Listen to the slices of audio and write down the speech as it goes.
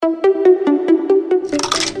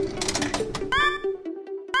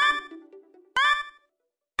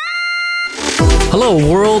Hello,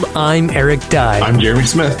 world. I'm Eric Dye. I'm Jeremy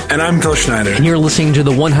Smith. And I'm Phil Schneider. And you're listening to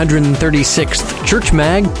the 136th Church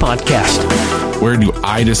Mag podcast. Where do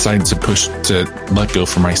I decide to push to let go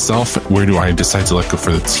for myself? Where do I decide to let go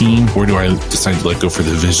for the team? Where do I decide to let go for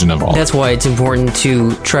the vision of all? That's why it's important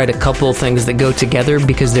to try to couple things that go together,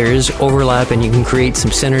 because there is overlap and you can create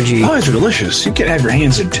some synergy. Pies are delicious. You can have your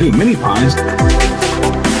hands in two mini pies.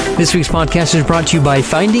 This week's podcast is brought to you by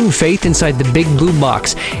Finding Faith Inside the Big Blue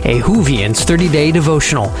Box, a Whovians 30-day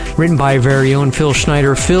devotional. Written by our very own Phil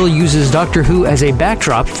Schneider, Phil uses Doctor Who as a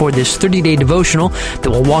backdrop for this 30-day devotional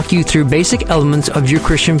that will walk you through basic elements of your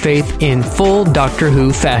Christian faith in full Doctor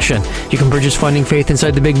Who fashion. You can purchase Finding Faith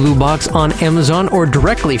Inside the Big Blue Box on Amazon or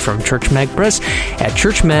directly from Church Mag Press at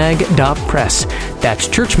churchmag.press. That's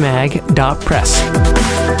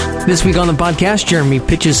churchmag.press. This week on the podcast, Jeremy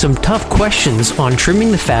pitches some tough questions on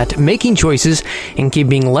trimming the fat, making choices, and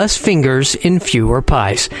keeping less fingers in fewer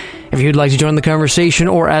pies. If you'd like to join the conversation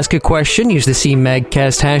or ask a question, use the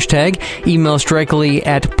CMagcast hashtag, email us directly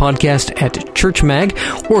at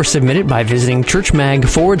podcast@churchmag, or submit it by visiting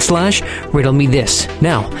churchmag.com/riddle me this.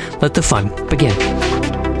 Now, let the fun begin.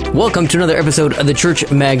 Welcome to another episode of the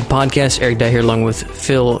Church Mag podcast. Eric Dye here along with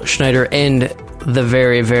Phil Schneider and the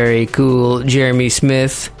very, very cool Jeremy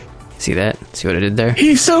Smith. See that? See what I did there?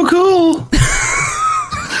 He's so cool.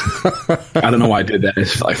 I don't know why I did that.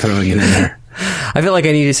 It's like throwing it in there. I feel like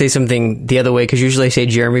I need to say something the other way, because usually I say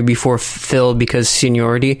Jeremy before Phil because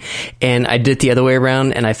seniority, and I did it the other way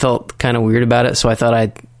around, and I felt kind of weird about it, so I thought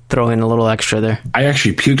I'd throw in a little extra there. I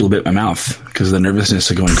actually puked a little bit in my mouth because of the nervousness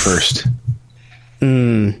of going first.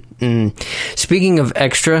 Speaking of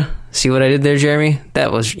extra, see what I did there, Jeremy?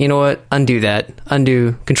 That was, you know what? Undo that.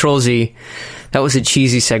 Undo. Control Z. That was a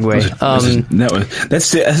cheesy segue.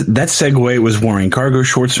 That segue was wearing cargo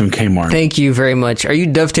shorts from Kmart. Thank you very much. Are you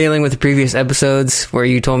dovetailing with the previous episodes where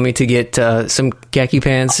you told me to get some khaki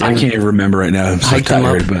pants? I can't even remember right now. I'm so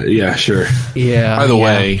tired, but yeah, sure. Yeah. By the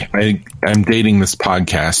way, I'm dating this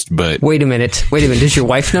podcast, but... Wait a minute. Does your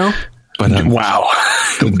wife know? But wow.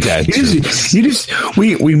 Dad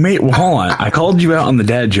we made, hold on. I called you out on the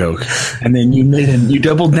dad joke, and then you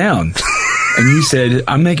doubled down. And you said,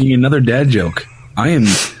 I'm making another dad joke.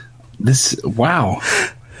 Wow.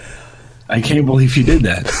 I can't believe you did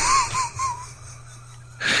that.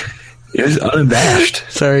 It was unabashed.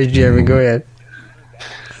 Sorry, Jeremy, go ahead.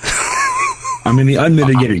 I mean, the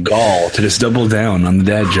unmitigated gall to just double down on the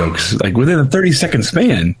dad jokes, like within a 30-second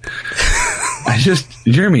span.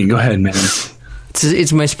 Jeremy, go ahead, man.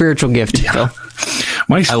 It's my spiritual gift, Phil.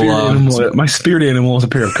 My spirit animal is a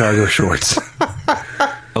pair of cargo shorts.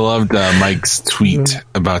 I loved Mike's tweet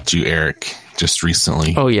about you, Eric, just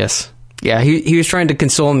recently. Oh, yes. Yeah, he was trying to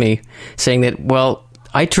console me, saying that, well,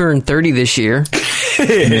 I turned 30 this year.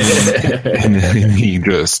 And then he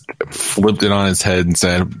just flipped it on his head and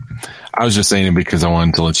said, I was just saying it because I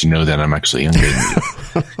wanted to let you know that I'm actually younger than you.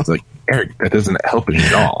 It's like, Eric, that doesn't help it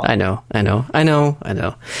at all. I know.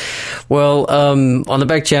 Well, on the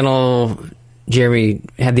back channel, Jeremy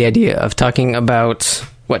had the idea of talking about,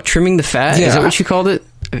 trimming the fat? Yeah. Is that what you called it?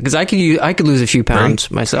 Because I could lose a few pounds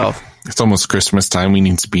myself. It's almost Christmas time. We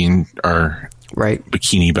need to be in our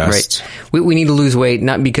bikini best. Right. We need to lose weight,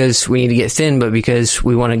 not because we need to get thin, but because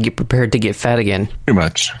we want to get prepared to get fat again. Pretty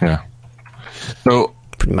much, yeah.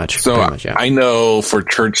 Pretty much, yeah. I know for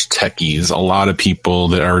church techies, a lot of people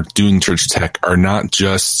that are doing church tech are not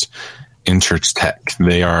just in church tech.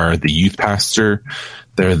 They are the youth pastor.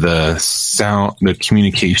 They're the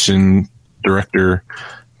communication director.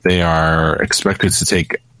 They are expected to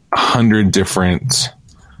take 100 different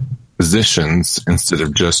positions instead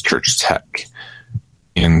of just church tech.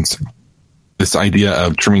 And this idea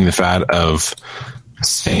of trimming the fat, of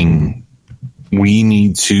saying, we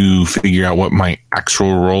need to figure out what my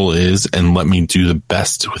actual role is and let me do the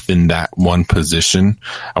best within that one position.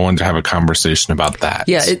 I wanted to have a conversation about that.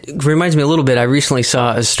 Yeah, it reminds me a little bit. I recently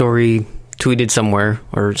saw a story tweeted somewhere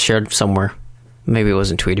or shared somewhere. Maybe it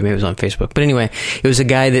wasn't tweeted, maybe it was on Facebook. But anyway, it was a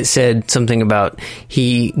guy that said something about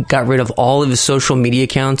he got rid of all of his social media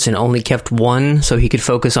accounts and only kept one so he could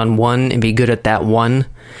focus on one and be good at that one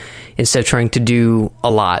instead of trying to do a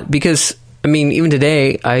lot. Because, I mean, even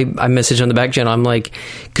today, I messaged on the back channel, I'm like,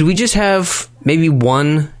 could we just have maybe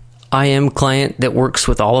one IM client that works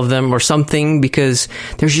with all of them or something? Because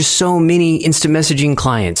there's just so many instant messaging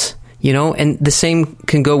clients. You know, and the same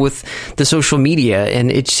can go with the social media,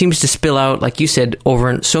 and it seems to spill out, like you said, over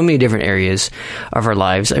in so many different areas of our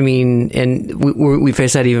lives. I mean, and we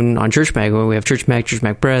face that even on Church Mag, when we have Church Mag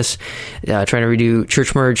Press, trying to redo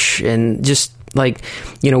church merch, and just Like,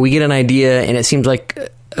 we get an idea and it seems like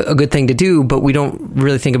a good thing to do, but we don't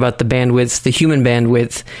really think about the bandwidth, the human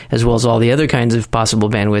bandwidth, as well as all the other kinds of possible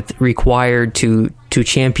bandwidth required to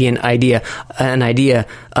champion an idea.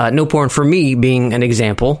 No porn for me being an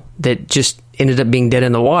example that just ended up being dead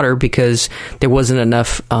in the water because there wasn't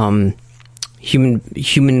enough human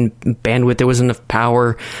bandwidth, there wasn't enough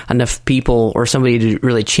power, enough people, or somebody to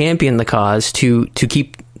really champion the cause to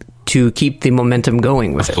keep the momentum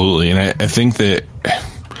going with Absolutely. it. And I think that.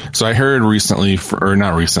 So I heard recently, or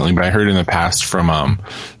not recently, but I heard in the past from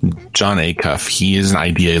Jon Acuff. He is an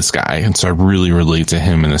ideas guy, and so I really relate to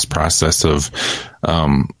him in this process of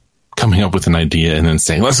coming up with an idea and then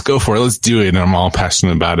saying, let's go for it, let's do it, and I'm all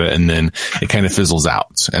passionate about it, and then it kind of fizzles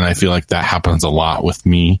out. And I feel like that happens a lot with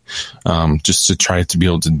me, just to try to be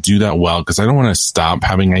able to do that well, because I don't want to stop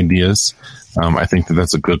having ideas. I think that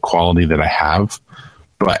that's a good quality that I have,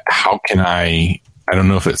 but how can I don't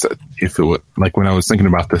know if it would, like when I was thinking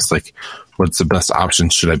about this, like what's the best option?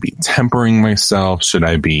 Should I be tempering myself? Should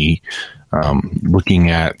I be looking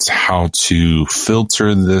at how to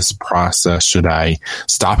filter this process? Should I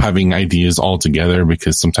stop having ideas altogether?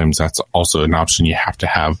 Because sometimes that's also an option you have to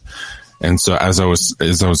have. And so as I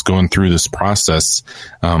was going through this process,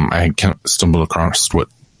 I stumbled across what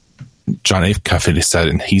Jon Acuff had said,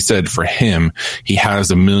 and he said for him, he has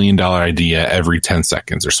 $1 million idea every 10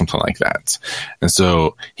 seconds or something like that. And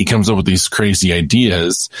so he comes up with these crazy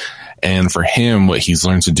ideas. And for him, what he's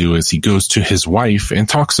learned to do is he goes to his wife and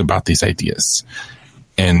talks about these ideas.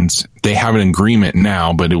 And they have an agreement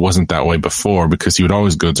now, but it wasn't that way before, because he would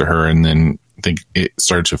always go to her, and then it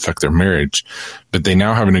started to affect their marriage. But they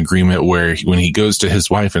now have an agreement where when he goes to his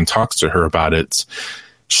wife and talks to her about it,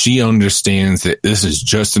 she understands that this is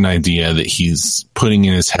just an idea that he's putting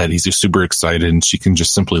in his head. He's super excited, and she can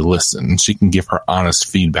just simply listen. She can give her honest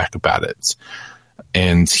feedback about it.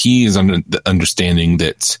 And he is under the understanding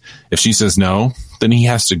that if she says no, then he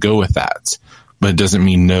has to go with that. But it doesn't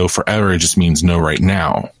mean no forever. It just means no right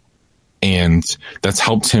now. And that's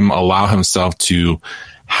helped him allow himself to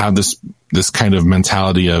have this kind of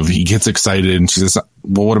mentality of, he gets excited and she says,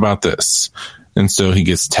 well, what about this? And so he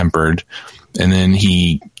gets tempered. And then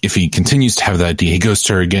if he continues to have that idea, he goes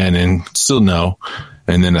to her again and still no.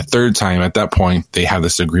 And then a third time, at that point, they have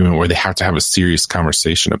this agreement where they have to have a serious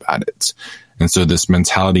conversation about it. And so this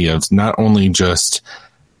mentality of not only just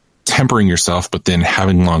tempering yourself, but then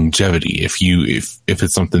having longevity. If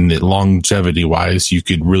it's something that longevity wise you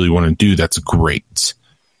could really want to do, that's great.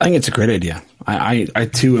 I think it's a great idea. I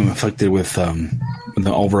too am afflicted with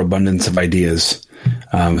the overabundance of ideas,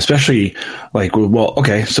 especially like, well,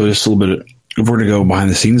 okay, so just a little bit. If we're to go behind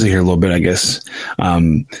the scenes here a little bit, I guess.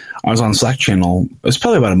 I was on Slack channel. It was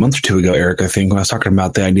probably about a month or two ago, Eric, I think, when I was talking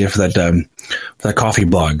about the idea for that coffee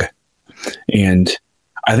blog. And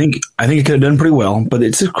I think it could have done pretty well, but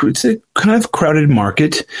it's a kind of crowded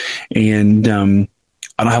market, and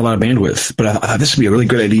I don't have a lot of bandwidth. But I thought this would be a really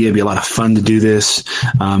good idea. It'd be a lot of fun to do this,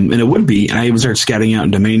 and it would be. And I even started scouting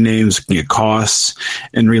out domain names, looking at costs,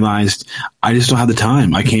 and realized I just don't have the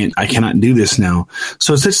time. I cannot do this now.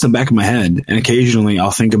 So it sits in the back of my head, and occasionally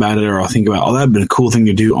I'll think about it, or I'll think about, oh, that'd been a cool thing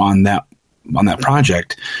to do on that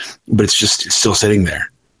project, but it's still sitting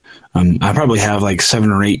there. I probably have like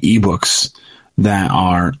 7 or 8 ebooks that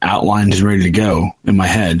are outlined and ready to go in my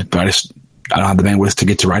head, but I don't have the bandwidth to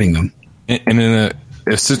get to writing them. And in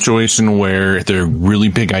a situation where they're really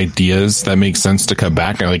big ideas that make sense to cut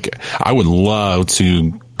back, I would love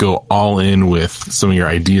to go all in with some of your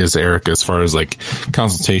ideas, Eric, as far as like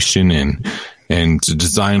consultation and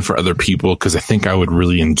design for other people, because I think I would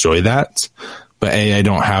really enjoy that. But A, I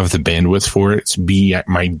don't have the bandwidth for it. B,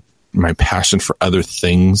 my passion for other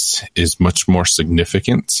things is much more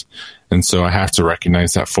significant. And so I have to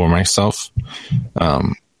recognize that for myself.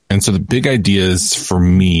 And so the big ideas for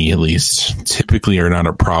me, at least, typically are not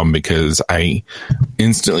a problem, because I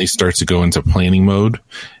instantly start to go into planning mode.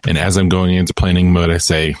 And as I'm going into planning mode, I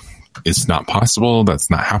say, it's not possible. That's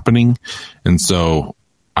not happening. And so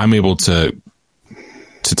I'm able to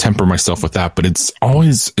temper myself with that, but it's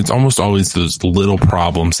almost always those little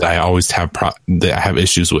problems that I always have that I have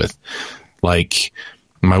issues with, like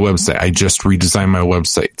my website. I just redesigned my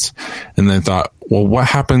website, and then I thought, well, what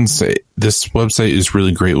happens? This website is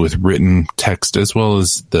really great with written text as well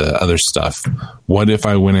as the other stuff. What if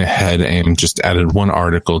I went ahead and just added one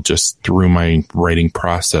article just through my writing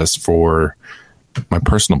process for my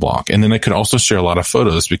personal blog? And then I could also share a lot of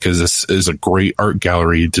photos, because this is a great art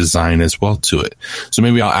gallery design as well to it. So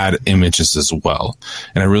maybe I'll add images as well.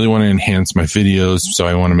 And I really want to enhance my videos, so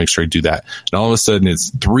I want to make sure I do that. And all of a sudden,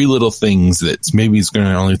 it's 3 little things that maybe it's going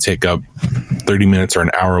to only take up 30 minutes or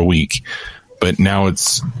an hour a week. but now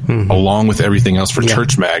it's along with everything else for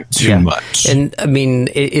Church Mag too much. And I mean,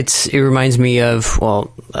 it reminds me of,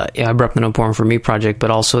 I brought up the No Porn For Me project,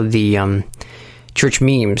 but also the church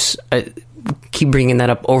memes. I keep bringing that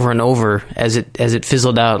up over and over as it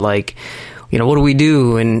fizzled out. Like, what do we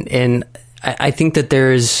do? And I think that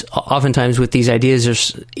there's oftentimes with these ideas,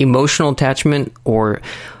 there's emotional attachment, or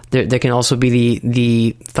there can also be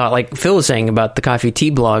the thought, like Phil was saying about the coffee tea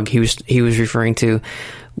blog he was referring to,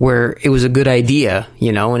 where it was a good idea,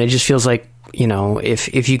 and it just feels like,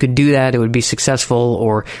 if you could do that, it would be successful,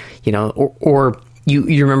 or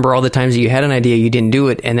you remember all the times that you had an idea, you didn't do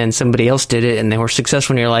it, and then somebody else did it and they were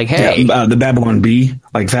successful, and you're like, hey. Yeah, the Babylon Bee,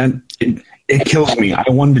 like that, it kills me. I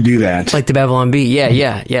wanted to do that. Like the Babylon Bee.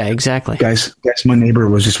 Yeah, exactly. Guys, my neighbor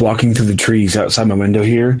was just walking through the trees outside my window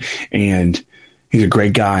here, and he's a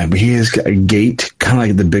great guy, but he has a gait kind of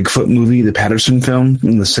like the Bigfoot movie, the Patterson film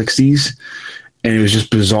in the 60s. And it was just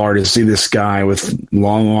bizarre to see this guy with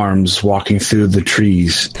long arms walking through the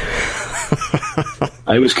trees.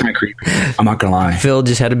 It was kind of creepy. I'm not going to lie. Phil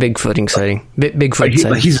just had a Bigfoot sighting. Bigfoot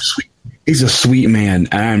sighting. He's a sweet man.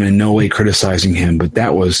 I'm in no way criticizing him, but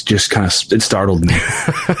that was just kind of, it startled me.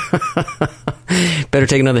 Better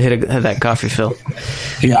take another hit of that coffee, Phil.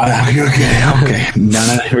 Yeah, okay. No,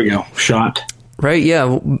 here we go. Shot. Right,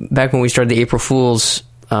 yeah. Back when we started the April Fool's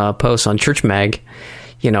post on Church Mag,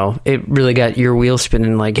 it really got your wheels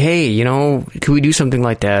spinning, like, hey, could we do something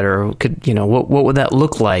like that? Or could, what would that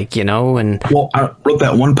look like, and... Well, I wrote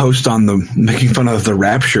that one post on making fun of the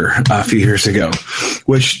Rapture a few years ago,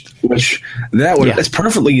 which it's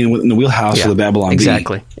perfectly in the wheelhouse of the Babylon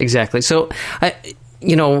Bee. Exactly. So,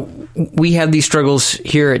 we have these struggles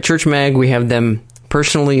here at Church Mag. We have them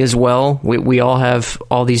personally as well. We all have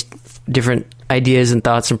all these different ideas and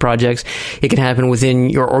thoughts and projects. It can happen within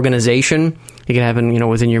your organization. It can happen,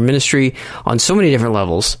 within your ministry on so many different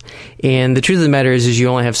levels. And the truth of the matter is you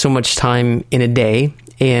only have so much time in a day.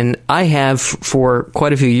 And I have, for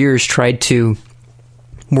quite a few years, tried to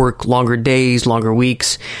work longer days, longer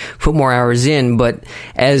weeks, put more hours in. But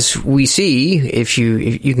as we see, if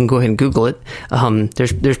you can go ahead and Google it,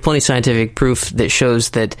 there's plenty of scientific proof that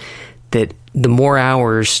shows that the more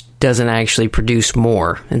hours doesn't actually produce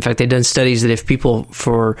more. In fact, they've done studies that if people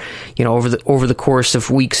for, over the course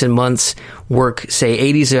of weeks and months work, say,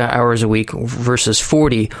 80 hours a week versus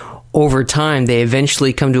 40, over time, they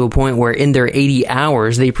eventually come to a point where in their 80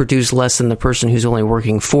 hours, they produce less than the person who's only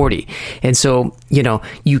working 40. And so,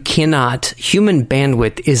 you cannot, human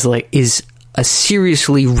bandwidth is a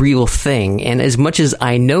seriously real thing. And as much as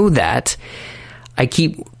I know that, I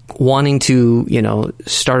keep wanting to,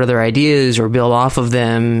 start other ideas or build off of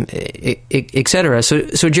them, et cetera.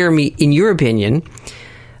 So Jeremy, in your opinion,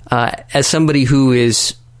 as somebody who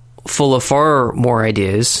is full of far more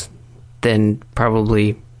ideas than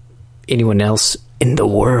probably anyone else in the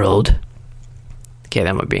world, okay,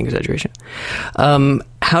 that might be an exaggeration.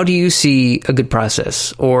 How do you see a good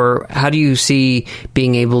process, or how do you see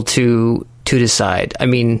being able to decide? I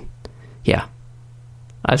mean, yeah.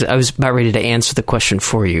 I was about ready to answer the question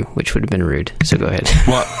for you, which would have been rude. So go ahead.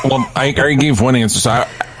 Well, I already gave one answer. So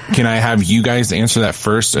can I have you guys answer that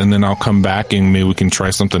first, and then I'll come back and maybe we can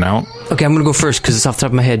try something out? Okay, I'm going to go first because it's off the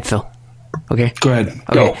top of my head, Phil. Okay? Go ahead.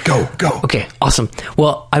 Okay. Go. Okay, awesome.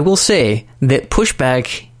 Well, I will say that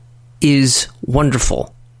pushback is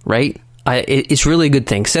wonderful, right? It's really a good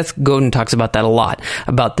thing. Seth Godin talks about that a lot,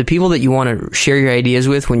 about the people that you want to share your ideas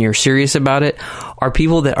with when you're serious about it are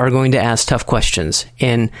people that are going to ask tough questions.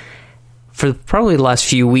 And for probably the last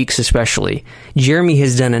few weeks especially, Jeremy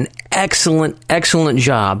has done an excellent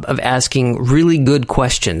job of asking really good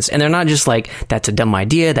questions. And they're not just like, that's a dumb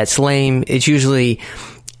idea, that's lame. It's usually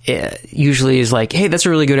is like, hey, that's a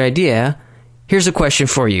really good idea. Here's a question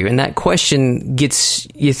for you. And that question gets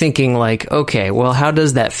you thinking like, okay, well, how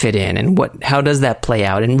does that fit in? And how does that play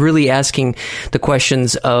out? And really asking the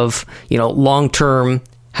questions of, long term,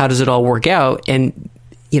 how does it all work out? And,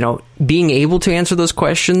 being able to answer those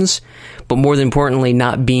questions, but more than importantly,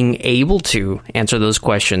 not being able to answer those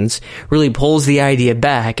questions really pulls the idea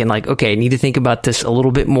back and like, okay, I need to think about this a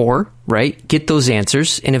little bit more, right? Get those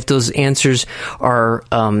answers. And if those answers are,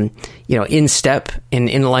 in step and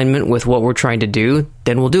in alignment with what we're trying to do,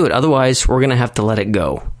 then we'll do it. Otherwise, we're going to have to let it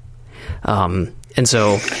go. And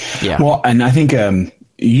so, yeah. Well, and I think,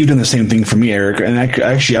 you've done the same thing for me, Eric. And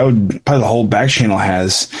actually, I would probably the whole back channel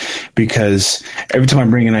has, because every time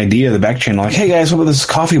I bring an idea, the back channel, like, hey guys, what about this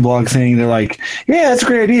coffee blog thing? They're like, yeah, that's a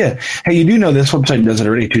great idea. Hey, you do know this website does it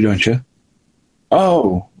already too, don't you?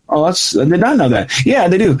 Oh, I did not know that. Yeah,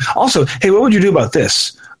 they do. Also, hey, what would you do about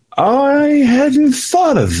this? I hadn't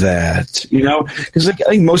thought of that. Because I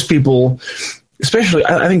think most people, especially,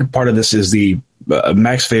 I think part of this is the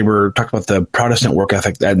Max Weber talked about the Protestant work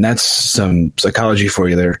ethic, and that's some psychology for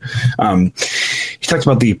you there. He talks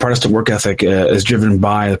about the Protestant work ethic as driven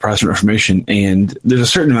by the Protestant Reformation, and there's a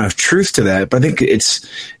certain amount of truth to that. But I think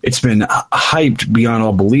it's been hyped beyond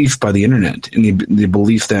all belief by the internet, and the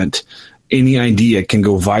belief that any idea can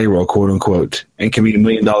go viral, quote unquote, and can be $1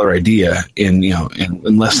 million idea in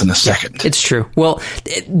less than a second. It's true. Well,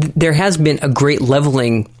 there has been a great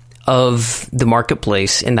leveling of the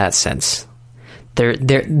marketplace in that sense.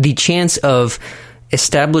 The chance of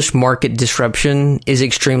established market disruption is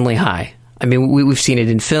extremely high. I mean, we've seen it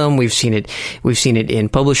in film, we've seen it in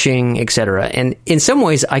publishing, etc. And in some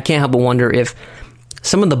ways, I can't help but wonder if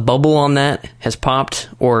some of the bubble on that has popped,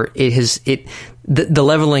 or the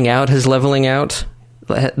leveling out has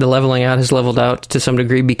leveled out to some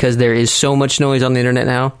degree, because there is so much noise on the internet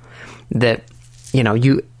now that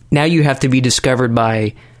you have to be discovered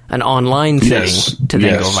by an online thing to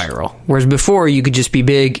then go viral. Whereas before, you could just be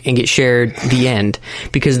big and get shared, the end,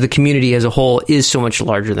 because the community as a whole is so much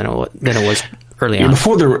larger than it was early on.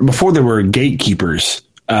 Before there were gatekeepers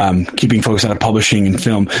keeping folks out of publishing and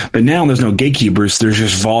film, but now there's no gatekeepers. There's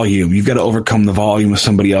just volume. You've got to overcome the volume of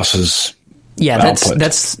somebody else's output.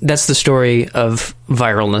 That's the story of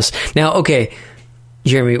viralness. Now, okay,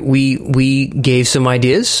 Jeremy, we gave some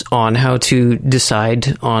ideas on how to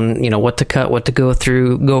decide on what to cut, what to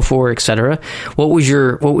go for, etc. What was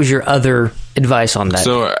your other advice on that?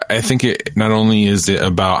 So I think it not only is it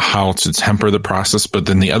about how to temper the process, but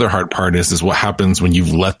then the other hard part is what happens when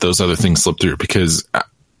you've let those other things slip through. Because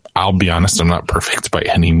I'll be honest, I'm not perfect by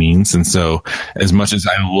any means, and so as much as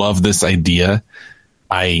I love this idea,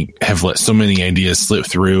 I have let so many ideas slip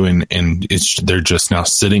through, and they're just now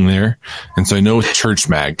sitting there. And so I know with Church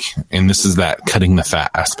Mag, and this is that cutting the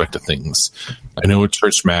fat aspect of things. I know with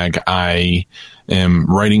Church Mag, I am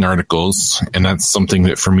writing articles, and that's something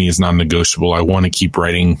that for me is non-negotiable. I want to keep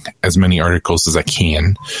writing as many articles as I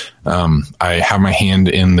can. I have my hand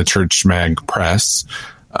in the Church Mag press.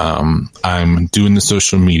 I'm doing the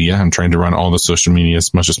social media. I'm trying to run all the social media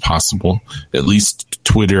as much as possible. At least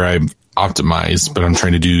Twitter, I've optimized, but I'm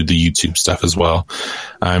trying to do the YouTube stuff as well.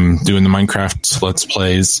 I'm doing the Minecraft Let's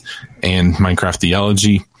Plays and Minecraft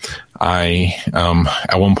Theology. I,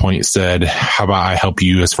 at one point said, how about I help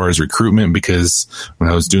you as far as recruitment? Because when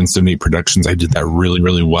I was doing 78 Productions, I did that really,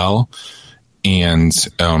 really well. And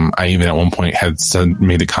I even at one point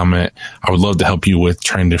made the comment, I would love to help you with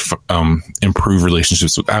trying to improve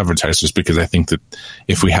relationships with advertisers, because I think that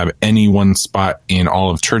if we have any one spot in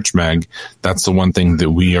all of Church Mag, that's the one thing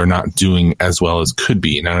that we are not doing as well as could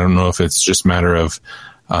be. And I don't know if it's just a matter of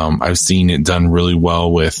I've seen it done really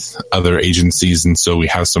well with other agencies, and so we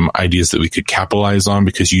have some ideas that we could capitalize on,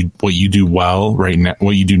 because what you do well right now,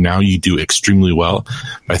 what you do now, you do extremely well.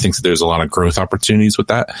 I think that there's a lot of growth opportunities with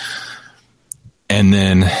that. And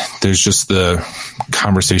then there's just the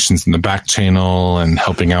conversations in the back channel and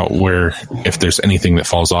helping out where, if there's anything that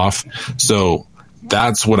falls off. So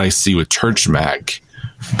that's what I see with Church Mag.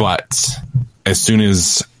 But as soon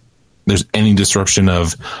as there's any disruption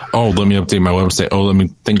of, let me update my website, let me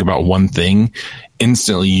think about one thing,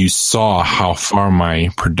 instantly you saw how far my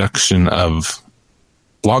production of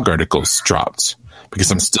blog articles dropped,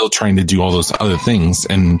 because I'm still trying to do all those other things.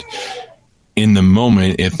 And in the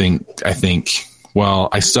moment, I think, well,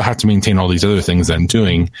 I still have to maintain all these other things that I'm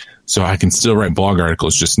doing, so I can still write blog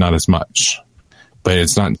articles, just not as much. But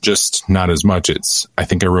it's not just not as much. I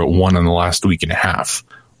think I wrote one in the last week and a half,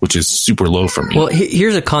 which is super low for me. Well,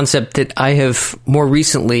 here's a concept that I have more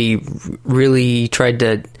recently really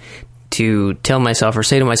tried to tell myself, or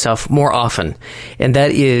say to myself more often, and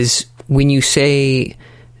that is when you say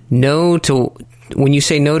no to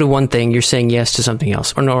one thing, you're saying yes to something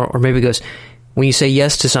else, or maybe it goes, when you say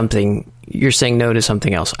yes to something, you're saying no to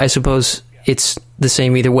something else. I suppose it's the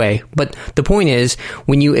same either way. But the point is,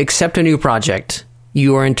 when you accept a new project,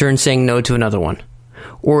 you are in turn saying no to another one.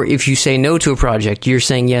 Or if you say no to a project, you're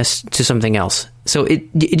saying yes to something else. So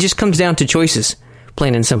it just comes down to choices,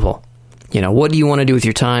 plain and simple. What do you want to do with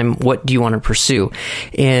your time? What do you want to pursue?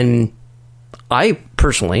 And I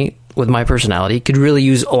personally, with my personality, could really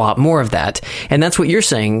use a lot more of that. And that's what you're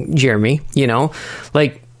saying, Jeremy,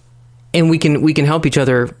 and we can help each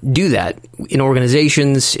other do that in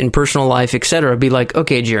organizations, in personal life, etc. Be like,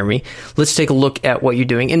 okay, Jeremy, let's take a look at what you're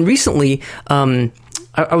doing. And recently,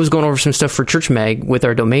 I was going over some stuff for Church Mag with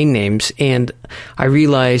our domain names, and I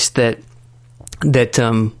realized that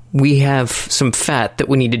we have some fat that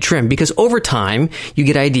we need to trim, because over time you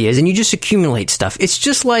get ideas and you just accumulate stuff. It's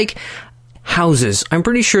just like houses. I'm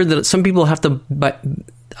pretty sure that some people have to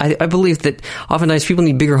I believe that oftentimes people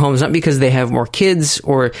need bigger homes, not because they have more kids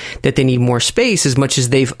or that they need more space as much as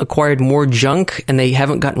they've acquired more junk and they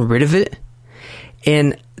haven't gotten rid of it.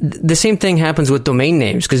 And the same thing happens with domain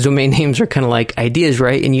names, because domain names are kind of like ideas,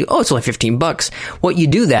 right? And it's only $15. Well, you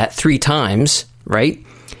do that 3 times, right?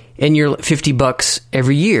 And you're $50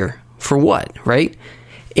 every year for what, right?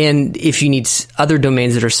 And if you need other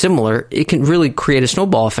domains that are similar, it can really create a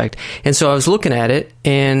snowball effect. And so I was looking at it,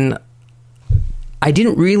 and I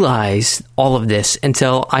didn't realize all of this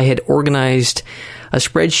until I had organized a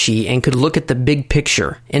spreadsheet and could look at the big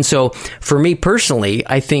picture. And so for me personally,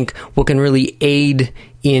 I think what can really aid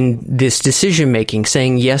in this decision making,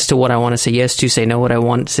 saying yes to what I want to say yes to, say no what I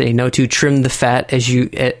want to say no to, trim the fat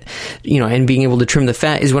and being able to trim the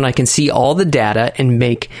fat is when I can see all the data and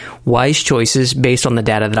make wise choices based on the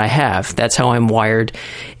data that I have. That's how I'm wired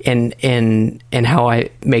and how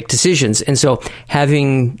I make decisions. And so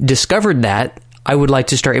having discovered that, I would like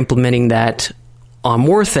to start implementing that on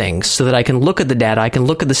more things so that I can look at the data, I can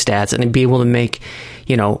look at the stats, and be able to make,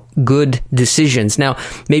 good decisions. Now,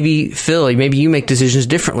 maybe Phil, maybe you make decisions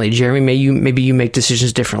differently. Jeremy, maybe you make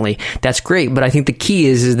decisions differently. That's great, but I think the key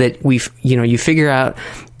is that you figure out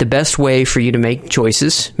the best way for you to make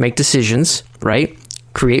choices, make decisions, right?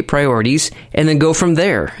 Create priorities, and then go from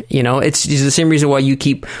there. It's the same reason why you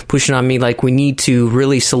keep pushing on me, like we need to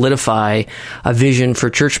really solidify a vision for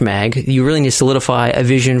Church Mag. You really need to solidify a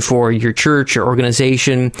vision for your church, your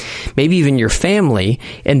organization, maybe even your family.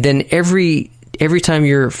 And then every time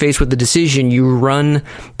you're faced with a decision, you run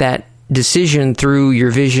that decision through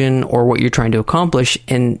your vision or what you're trying to accomplish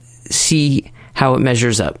and see how it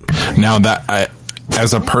measures up. Now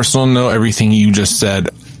as a personal note, everything you just said,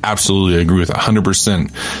 absolutely agree with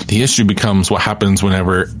 100%. The issue becomes what happens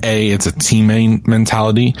whenever it's a team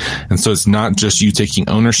mentality. And so it's not just you taking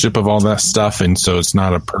ownership of all that stuff. And so it's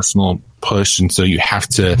not a personal push. And so you have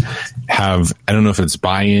to have, I don't know if it's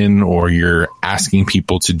buy-in or you're asking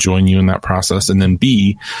people to join you in that process. And then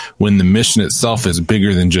B, when the mission itself is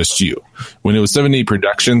bigger than just you. When it was 78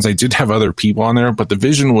 Productions, I did have other people on there, but the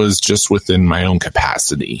vision was just within my own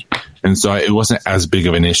capacity. And so it wasn't as big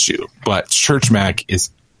of an issue. But Church Mag is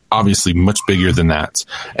obviously much bigger than that.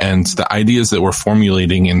 And the ideas that we're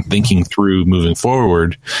formulating and thinking through moving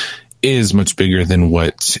forward is much bigger than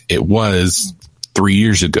what it was 3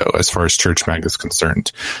 years ago, as far as Church Mag is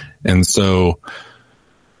concerned. And so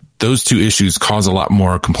those two issues cause a lot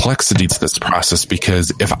more complexity to this process,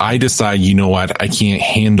 because if I decide, I can't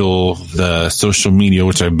handle the social media,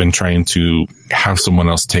 which I've been trying to have someone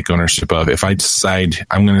else take ownership of, if I decide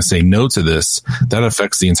I'm going to say no to this, that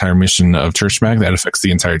affects the entire mission of Church Mag. That affects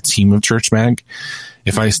the entire team of Church Mag.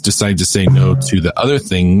 If I decide to say no to the other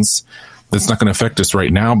things, that's not going to affect us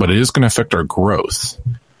right now, but it is going to affect our growth.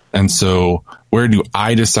 And so where do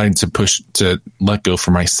I decide to let go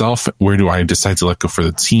for myself? Where do I decide to let go for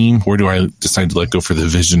the team? Where do I decide to let go for the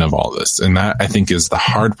vision of all this? And that, I think, is the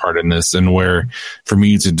hard part in this, and where for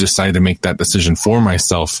me to decide to make that decision for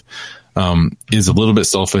myself is a little bit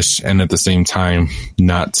selfish, and at the same time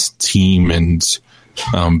not team and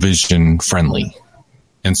vision friendly.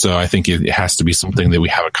 And so I think it has to be something that we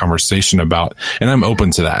have a conversation about. And I'm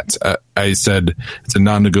open to that. I said it's a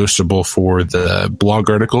non-negotiable for the blog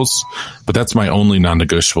articles, but that's my only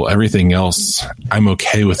non-negotiable. Everything else, I'm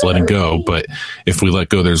okay with letting go. But if we let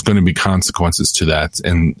go, there's going to be consequences to that.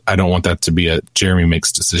 And I don't want that to be a Jeremy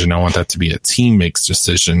makes decision. I want that to be a team makes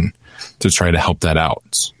decision to try to help that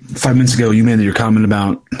out. 5 minutes ago, you made your comment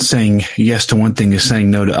about saying yes to one thing is saying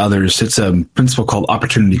no to others. It's a principle called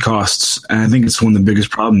opportunity costs, and I think it's one of the biggest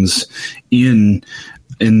problems in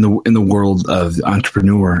the world of the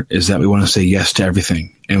entrepreneur is that we want to say yes to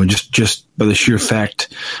everything, and we just by the sheer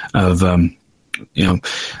fact of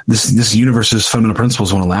this universe's fundamental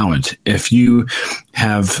principles won't allow it. If you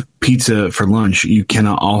have pizza for lunch, you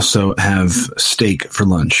cannot also have steak for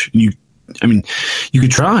lunch. You could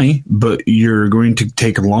try, but you're going to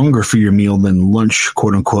take longer for your meal than lunch,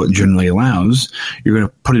 quote unquote, generally allows. You're going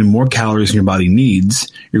to put in more calories than your body needs.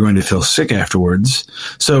 You're going to feel sick afterwards.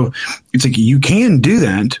 So it's like you can do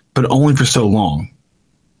that, but only for so long.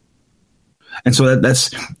 And so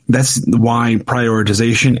that's why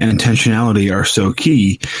prioritization and intentionality are so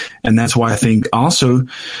key. And that's why I think also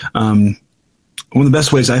one of the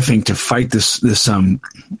best ways I think to fight this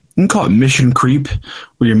you can call it mission creep,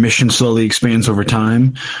 where your mission slowly expands over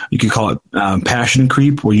time. You could call it passion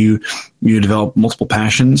creep, where you develop multiple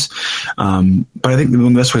passions. But I think one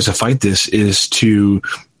of the best ways to fight this is to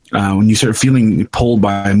when you start feeling pulled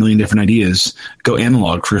by a million different ideas, go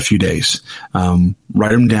analog for a few days.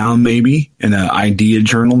 Write them down maybe in an idea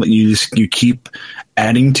journal that you keep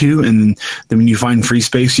adding to. And then when you find free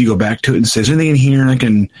space, you go back to it and say, is there anything in here I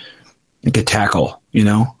can tackle?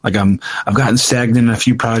 Like I've gotten stagnant in a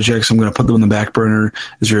few projects. I'm going to put them on the back burner.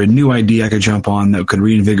 Is there a new idea I could jump on that could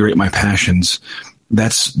reinvigorate my passions?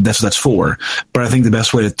 That's what that's for. But I think the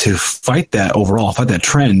best way to fight that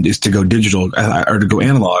trend is to go digital or to go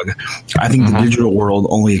analog. I think the digital world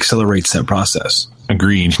only accelerates that process.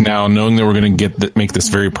 Agreed. Now, knowing that we're going to make this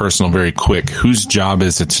very personal, very quick, whose job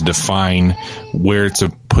is it to define where to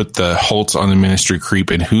put the halt on the ministry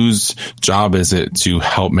creep, and whose job is it to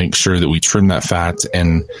help make sure that we trim that fat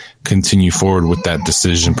and continue forward with that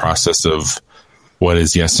decision process of what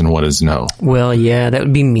is yes and what is no? Well, yeah, that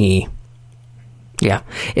would be me. Yeah.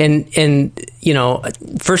 And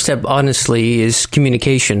first step, honestly, is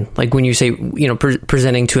communication. Like when you say,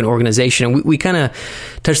 presenting to an organization, and we kind of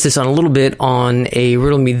touched this on a little bit on a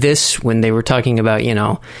Riddle Me This when they were talking about,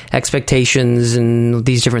 expectations and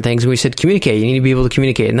these different things. And we said, communicate. You need to be able to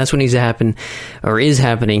communicate. And that's what needs to happen or is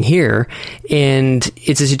happening here. And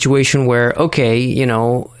it's a situation where, okay,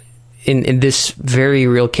 in this very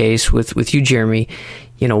real case with you, Jeremy,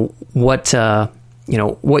 what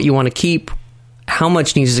you want to keep, how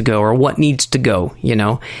much needs to go or what needs to go,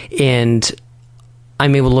 and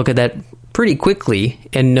I'm able to look at that pretty quickly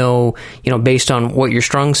and know, based on what your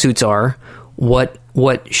strong suits are, what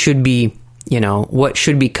should be, what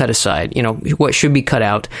should be cut aside, what should be cut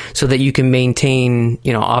out so that you can maintain,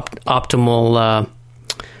 optimal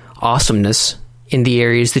awesomeness in the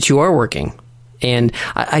areas that you are working. And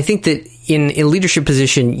I think that in a leadership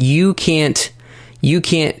position, you can't,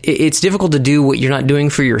 it's difficult to do what you're not doing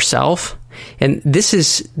for yourself. And this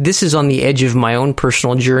is on the edge of my own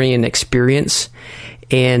personal journey and experience.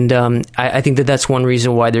 And I think that's one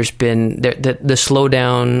reason why there's been the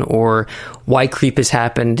slowdown, or why creep has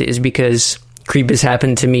happened, is because creep has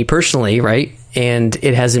happened to me personally, right? And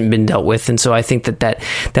it hasn't been dealt with. And so I think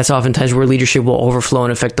that's oftentimes where leadership will overflow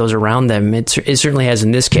and affect those around them. It certainly has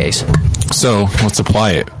in this case. So let's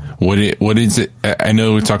apply it. What is it? I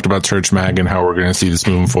know we talked about Church Mag and how we're going to see this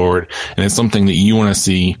moving forward, and it's something that you want to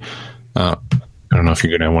see. I don't know if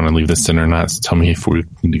you're going to want to leave this in or not. So tell me if we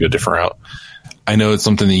need to go a different route. I know it's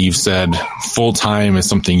something that you've said full time is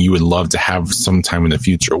something you would love to have sometime in the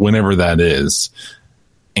future, whenever that is.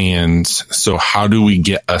 And so how do we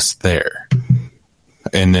get us there?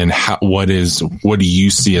 And then what do you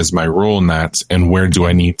see as my role in that? And where do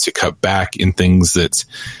I need to cut back in things that,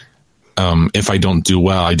 if I don't do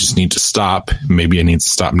well, I just need to stop. Maybe I need to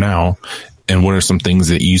stop now. And what are some things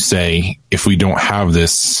that you say, if we don't have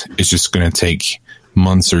this, it's just going to take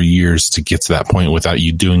months or years to get to that point without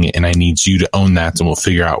you doing it. And I need you to own that, and we'll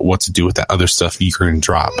figure out what to do with that other stuff you can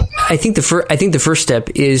drop. I think the first step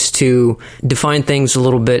is to define things a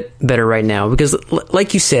little bit better right now, because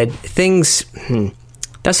like you said, things,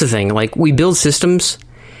 that's the thing. Like, we build systems,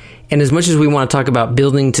 and as much as we want to talk about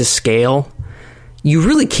building to scale, you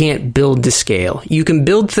really can't build to scale. You can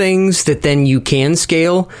build things that then you can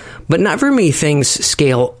scale, but not very many things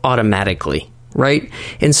scale automatically, right?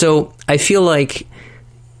 And so I feel like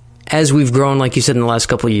as we've grown, like you said, in the last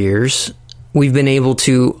couple of years, we've been able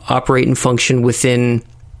to operate and function within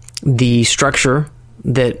the structure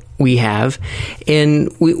that we have,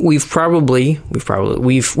 and we've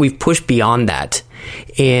pushed beyond that,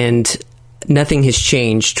 and nothing has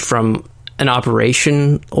changed from an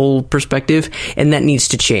operational perspective, and that needs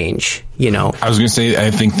to change. I was going to say, I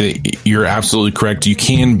think that you're absolutely correct. You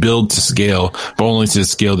can build to scale, but only to the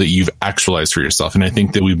scale that you've actualized for yourself. And I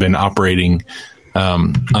think that we've been operating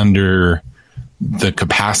under the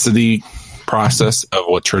capacity process of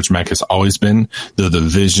what Church Mag has always been, though the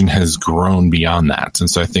vision has grown beyond that. And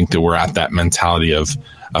so I think that we're at that mentality of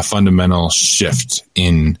a fundamental shift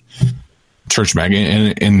in Church Mag,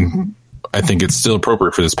 and I think it's still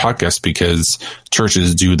appropriate for this podcast because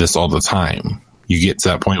churches do this all the time. You get to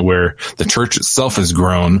that point where the church itself has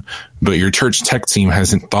grown, but your church tech team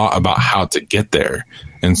hasn't thought about how to get there.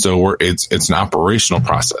 And so it's an operational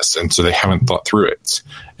process. And so they haven't thought through it.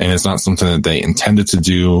 And it's not something that they intended to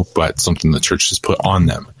do, but something the church has put on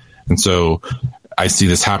them. And so I see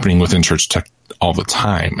this happening within church tech all the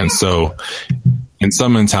time. And so in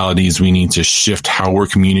some mentalities, we need to shift how we're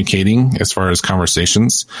communicating as far as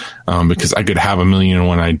conversations, because I could have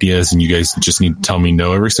 1,000,001 ideas and you guys just need to tell me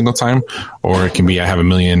no every single time. Or it can be I have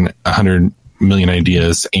 100 million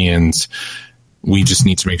ideas, and we just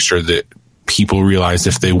need to make sure that people realize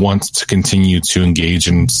if they want to continue to engage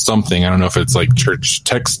in something, I don't know if it's like church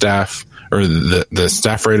tech staff or the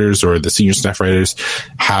staff writers or the senior staff writers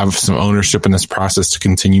have some ownership in this process to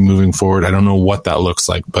continue moving forward. I don't know what that looks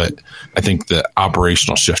like, but I think the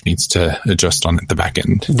operational shift needs to adjust on the back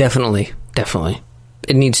end. Definitely.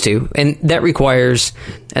 It needs to. And that requires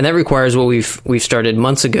what we've started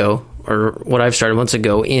months ago, or what I've started months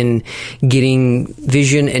ago, in getting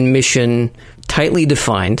vision and mission tightly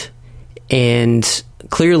defined, and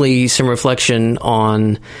clearly some reflection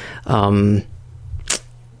on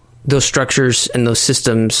those structures and those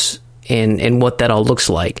systems and what that all looks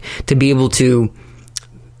like, to be able to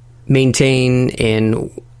maintain and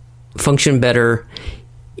function better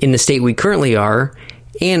in the state we currently are,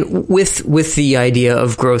 and with the idea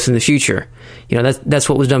of growth in the future. You know, that's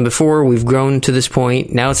what was done before. We've grown to this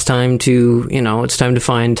point. Now it's time to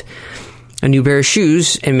find a new pair of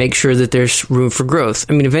shoes and make sure that there's room for growth.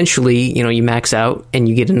 I mean, eventually, you max out and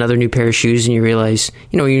you get another new pair of shoes, and you realize,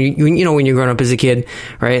 when you're growing up as a kid,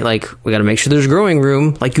 right? Like, we got to make sure there's growing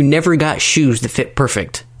room. Like, you never got shoes that fit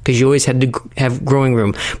perfect because you always had to have growing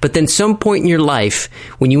room. But then some point in your life,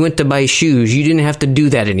 when you went to buy shoes, you didn't have to do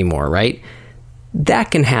that anymore, right?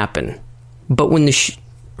 That can happen. But when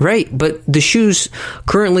but the shoes,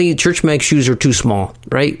 currently, Church Mag shoes are too small,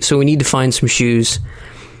 right? So we need to find some shoes,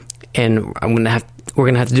 and we're gonna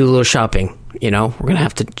have to do a little shopping. We're gonna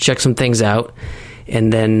have to check some things out,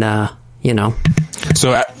 and then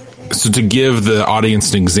So to give the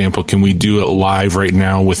audience an example, can we do it live right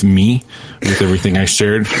now with me, with everything I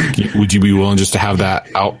shared? Would you be willing just to have that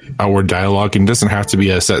outward dialogue? And it doesn't have to be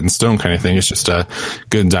a set in stone kind of thing. It's just a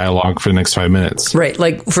good dialogue for the next 5 minutes. Right.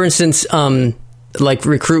 Like, for instance, like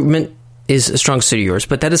recruitment is a strong suit of yours,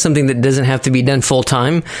 but that is something that doesn't have to be done full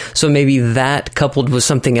time. So maybe that, coupled with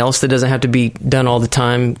something else that doesn't have to be done all the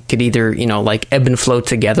time, could either, like, ebb and flow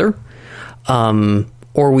together.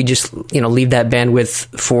 Or we just, leave that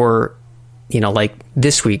bandwidth for, like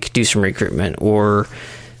this week, do some recruitment, or,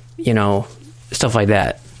 stuff like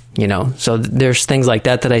that, So there's things like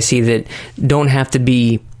that I see that don't have to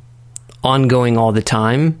be ongoing all the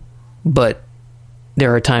time, but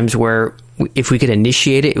there are times where if we could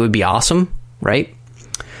initiate it, it would be awesome, right?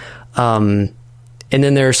 And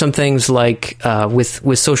then there are some things like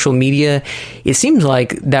with social media, it seems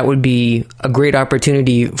like that would be a great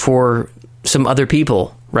opportunity for some other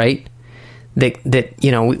people, right? That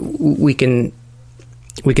we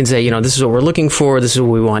can say, this is what we're looking for, this is what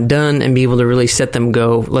we want done, and be able to really set them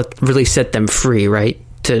set them free, right?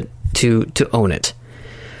 To own it.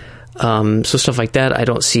 So stuff like that, I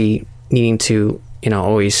don't see needing to,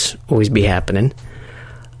 always be happening.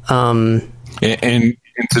 And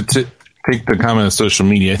to take the comment of social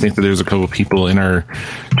media, I think that there's a couple of people in our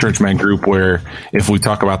Church Mag group where, if we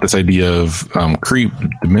talk about this idea of creep,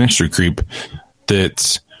 the ministry creep,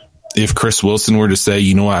 that if Chris Wilson were to say,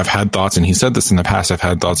 I've had thoughts, and he said this in the past, I've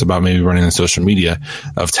had thoughts about maybe running in social media,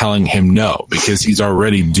 of telling him no, because he's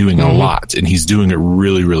already doing a lot, and he's doing it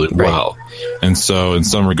really, really well. Right. And so in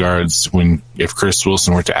some regards, if Chris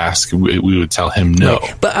Wilson were to ask, we would tell him no.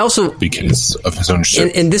 Right. But also because of his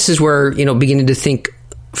ownership. And this is where, beginning to think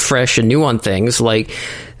fresh and new on things, like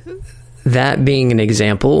that being an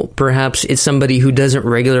example, perhaps it's somebody who doesn't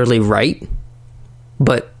regularly write,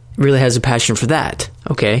 but really has a passion for that.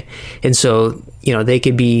 Okay. And so, they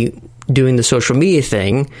could be doing the social media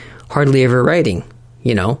thing, hardly ever writing,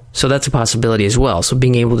 so that's a possibility as well. So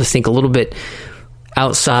being able to think a little bit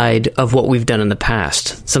outside of what we've done in the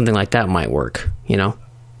past, something like that might work,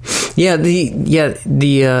 Yeah.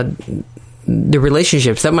 The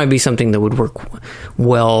relationships, that might be something that would work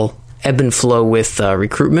well, ebb and flow with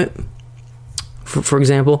recruitment. For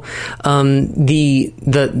example, the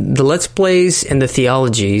Let's Plays and the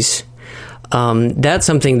theologies, that's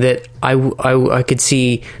something that I could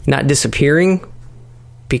see not disappearing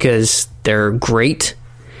because they're great,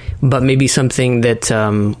 but maybe something that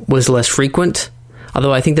was less frequent.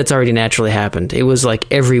 Although I think that's already naturally happened. It was like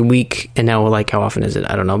every week, and now, like, how often is it?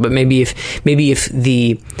 I don't know. But maybe if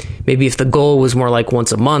the goal was more like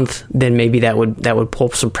once a month, then maybe that would pull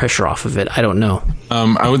some pressure off of it. I don't know.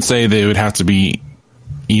 I would say they would have to be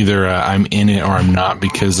either I'm in it or I'm not,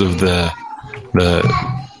 because of the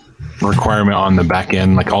requirement on the back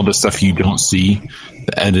end, like all the stuff you don't see,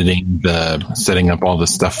 the editing, the setting up all the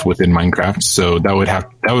stuff within Minecraft. So that would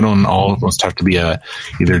almost have to be a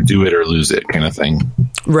either do it or lose it kind of thing.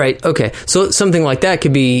 Right. Okay. So something like that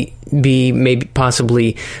could be maybe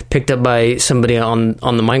possibly picked up by somebody on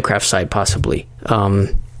the Minecraft side, possibly.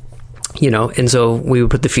 And so we would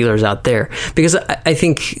put the feelers out there, because I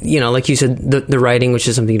think, like you said, the writing, which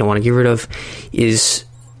is something you don't want to get rid of, is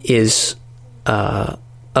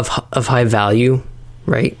of high value,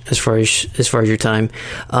 right? As far as your time.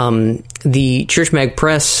 The Church Mag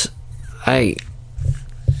Press,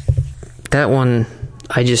 that one,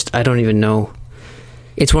 I don't even know.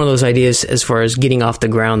 It's one of those ideas as far as getting off the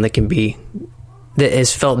ground that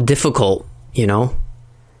has felt difficult,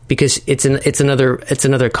 because it's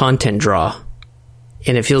another content draw.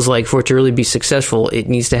 And it feels like for it to really be successful, it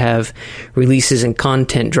needs to have releases and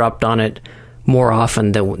content dropped on it more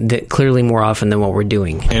often clearly more often than what we're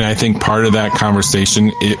doing. And I think part of that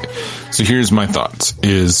conversation, so here's my thoughts,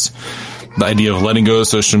 is the idea of letting go of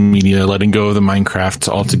social media, letting go of the Minecraft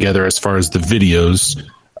altogether as far as the videos,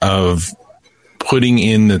 of putting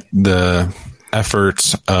in the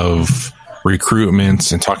effort of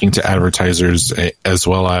recruitment and talking to advertisers, as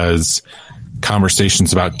well as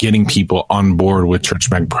conversations about getting people on board with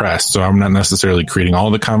Church Mag Press. So I'm not necessarily creating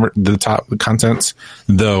all the content,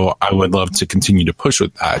 though I would love to continue to push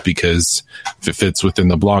with that, because if it fits within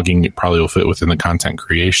the blogging, it probably will fit within the content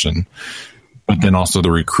creation. But then also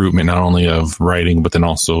the recruitment, not only of writing, but then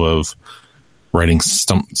also of writing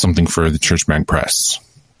something for the Church Mag Press.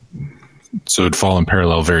 So it'd fall in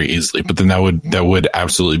parallel very easily. But then that would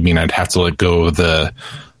absolutely mean I'd have to let go of the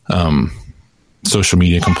social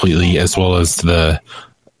media completely, as well as the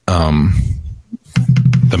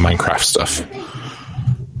Minecraft stuff,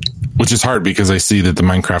 which is hard because I see that the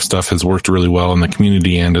Minecraft stuff has worked really well in the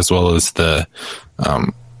community and as well as the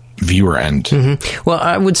viewer end. Mm-hmm. Well,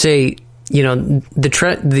 I would say,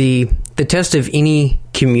 the test of any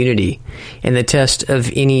community and the test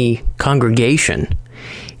of any congregation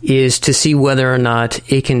is to see whether or not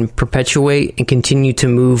it can perpetuate and continue to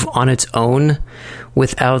move on its own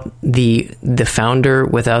without the founder,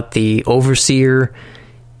 without the overseer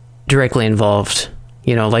directly involved.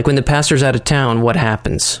 Like when the pastor's out of town, what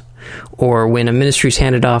happens? Or when a ministry's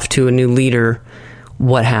handed off to a new leader,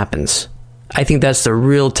 what happens? I think that's the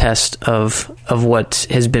real test of what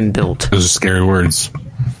has been built. Those are scary words.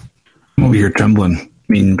 I'm over here trembling. I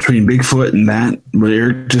mean, between Bigfoot and that, what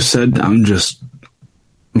Eric just said, I'm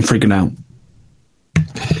freaking out.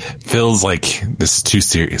 Feels like this is too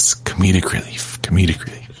serious. Comedic relief.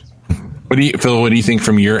 What do you think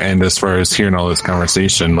from your end as far as hearing all this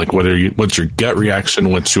conversation? Like, what's your gut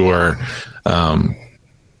reaction? What's your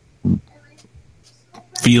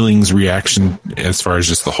feelings reaction as far as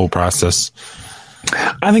just the whole process?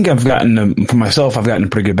 I think for myself, I've gotten a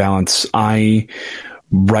pretty good balance. I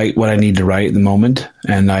write what I need to write at the moment,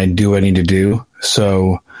 and I do what I need to do.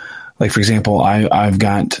 So, like, for example, I've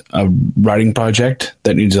got a writing project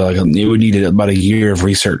that needs it would need about a year of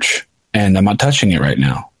research, and I'm not touching it right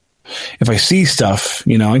now. If I see stuff,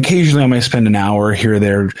 occasionally I might spend an hour here or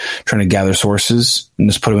there trying to gather sources and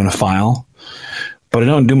just put them in a file, but I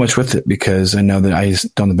don't do much with it because I know that I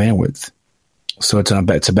just don't have the bandwidth. So it's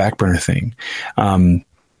a back burner thing.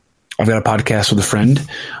 I've got a podcast with a friend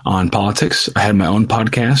on politics. I had my own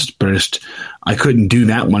podcast, but I couldn't do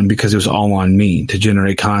that one because it was all on me to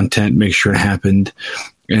generate content, make sure it happened.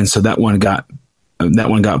 And so that one got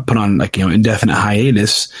put on indefinite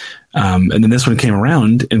hiatus. And then this one came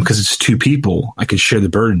around, and because it's two people, I could share the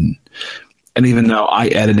burden. And even though I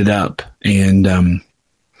edited up and,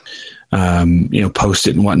 post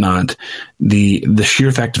it and whatnot, the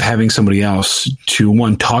sheer fact of having somebody else to,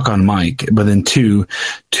 one, talk on mic, but then two,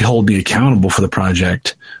 to hold me accountable for the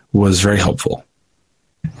project was very helpful.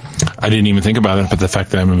 I didn't even think about it, but the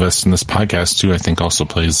fact that I'm invested in this podcast too, I think also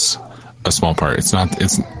plays a small part. It's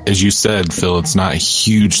as you said, Phil, it's not a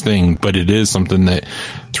huge thing, but it is something that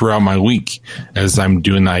throughout my week, as I'm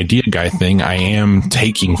doing the idea guy thing, I am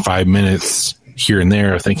taking 5 minutes here and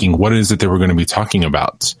there thinking, what is it that we're going to be talking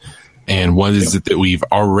about? And what is it that we've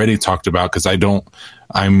already talked about? Because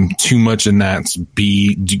I'm too much in that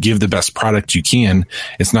give the best product you can.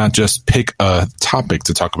 It's not just pick a topic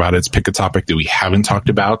to talk about. It's pick a topic that we haven't talked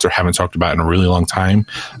about or haven't talked about in a really long time,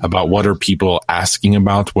 about what are people asking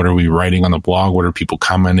about? What are we writing on the blog? What are people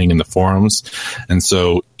commenting in the forums? And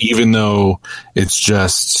so even though it's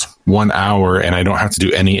just 1 hour and I don't have to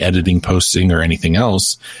do any editing, posting, or anything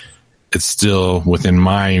else, it's still within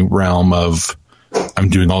my realm of I'm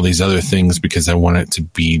doing all these other things because I want it to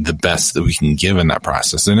be the best that we can give in that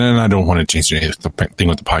process. And then I don't want to change anything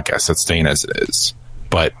with the podcast. That's staying as it is.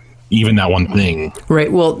 But even that one thing.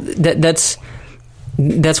 Right. Well, that's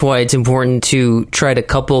why it's important to try to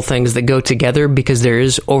couple things that go together, because there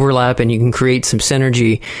is overlap and you can create some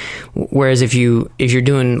synergy. Whereas if you're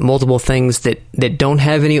doing multiple things that don't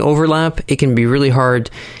have any overlap, it can be really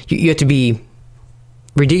hard. You have to be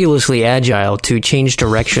ridiculously agile to change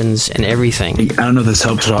directions and everything. I don't know if this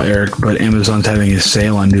helps at all, Eric, but Amazon's having a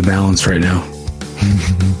sale on New Balance right now.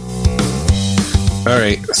 All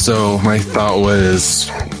right, so my thought was,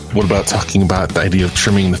 what about talking about the idea of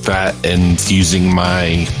trimming the fat and using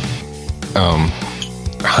my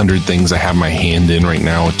 100 things I have my hand in right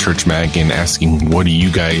now with Church Mag and asking, what do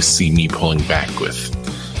you guys see me pulling back with?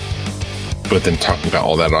 But then talking about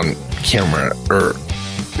all that on camera or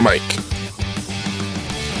mic.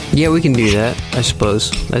 Yeah, we can do that, I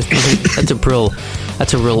suppose. That's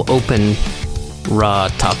a real open, raw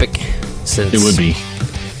topic. Since it would be.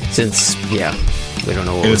 Since, yeah, we don't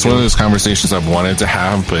know what it's one of those conversations I've wanted to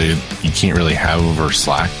have, but you can't really have over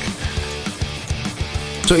Slack.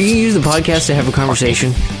 So you can use the podcast to have a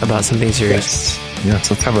conversation about something serious. Yes,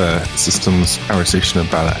 let's have a systems conversation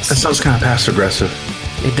about us. That sounds kind of passive aggressive.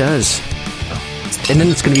 It does. And then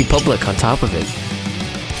it's going to be public on top of it.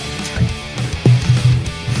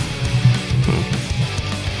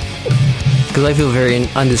 Because I feel very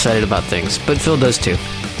undecided about things, but Phil does too.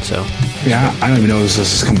 So yeah, I don't even know what this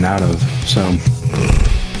is coming out of. So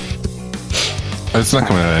it's not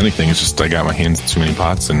coming out of anything. It's just I got my hands in too many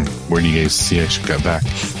pots, and where do you guys see I should cut back?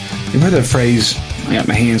 You've heard that phrase, I got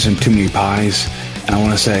my hands in too many pies, and I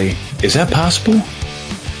want to say, is that possible?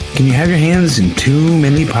 Can you have your hands in too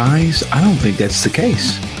many pies? I don't think that's the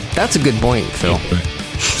case. That's a good point, Phil.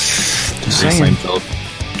 Just saying.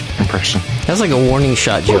 Impression. That's like a warning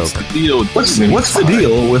shot joke. What's the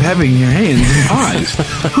deal with having your hands in pies?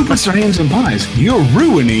 Who puts their hands in pies? You're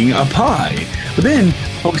ruining a pie. But then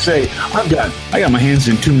folks say, I got my hands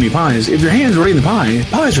in too many pies. If your hands are in the pie,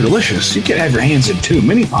 pies are delicious. You can't have your hands in too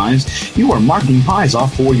many pies. You are marking pies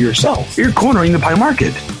off for yourself. You're cornering the pie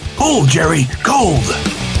market. Gold, Jerry, gold.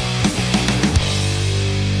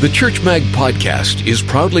 The Church Mag podcast is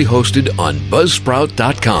proudly hosted on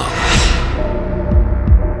Buzzsprout.com.